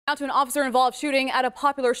Now to an officer-involved shooting at a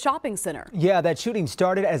popular shopping center. Yeah, that shooting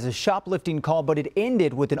started as a shoplifting call, but it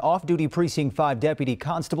ended with an off-duty Precinct 5 deputy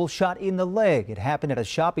constable shot in the leg. It happened at a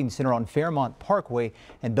shopping center on Fairmont Parkway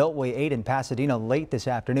and Beltway 8 in Pasadena late this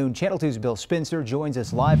afternoon. Channel 2's Bill Spencer joins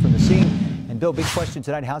us live from the scene. And Bill, big question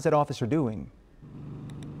tonight, how's that officer doing?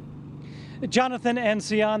 Jonathan and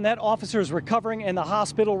Sion, that officer is recovering in the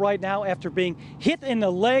hospital right now after being hit in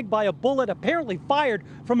the leg by a bullet apparently fired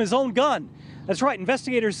from his own gun. That's right,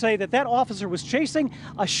 investigators say that officer was chasing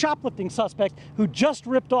a shoplifting suspect who just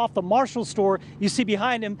ripped off the Marshall store you see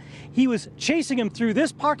behind him. He was chasing him through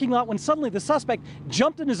this parking lot when suddenly the suspect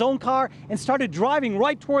jumped in his own car and started driving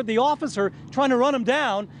right toward the officer, trying to run him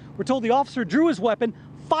down. We're told the officer drew his weapon,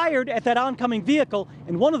 fired at that oncoming vehicle,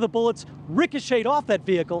 and one of the bullets ricocheted off that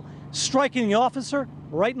vehicle, striking the officer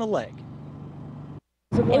right in the leg.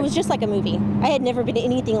 It was just like a movie. I had never been to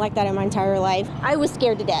anything like that in my entire life. I was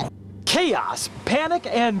scared to death. Chaos, panic,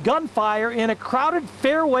 and gunfire in a crowded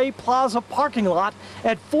Fairway Plaza parking lot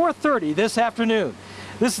at 4:30 this afternoon.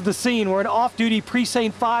 This is the scene where an off-duty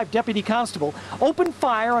Precinct 5 deputy constable opened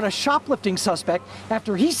fire on a shoplifting suspect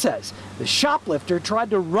after he says the shoplifter tried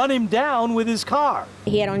to run him down with his car.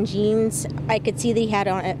 He had on jeans. I could see that he had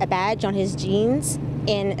on a badge on his jeans,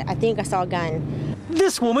 and I think I saw a gun.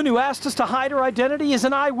 This woman who asked us to hide her identity is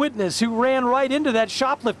an eyewitness who ran right into that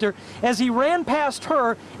shoplifter as he ran past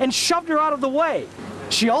her and shoved her out of the way.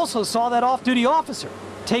 She also saw that off-duty officer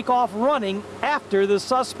take off running after the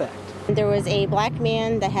suspect. There was a black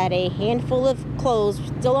man that had a handful of clothes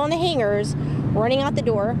still on the hangers, running out the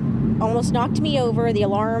door, almost knocked me over. The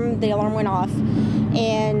alarm went off,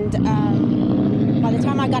 and by the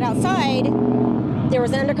time I got outside, there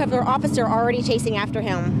was an undercover officer already chasing after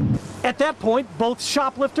him. At that point, both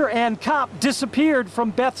shoplifter and cop disappeared from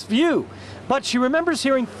Beth's view, but she remembers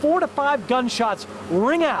hearing 4 to 5 gunshots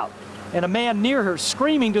ring out and a man near her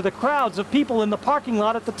screaming to the crowds of people in the parking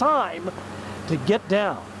lot at the time to get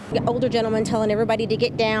down. The older gentleman telling everybody to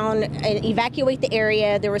get down and evacuate the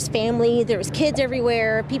area. There was family, there was kids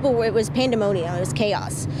everywhere. It was pandemonium, it was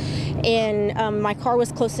chaos. And my car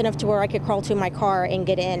was close enough to where I could crawl to my car and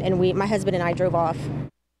get in, and my husband and I drove off.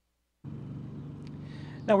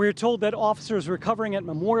 Now, we are told that officer is recovering at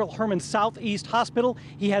Memorial Hermann Southeast Hospital.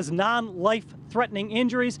 He has non-life-threatening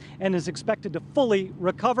injuries and is expected to fully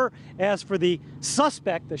recover. As for the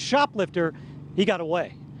suspect, the shoplifter, he got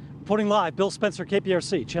away. Reporting live, Bill Spencer,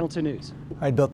 KPRC, Channel 2 News. All right, Bill.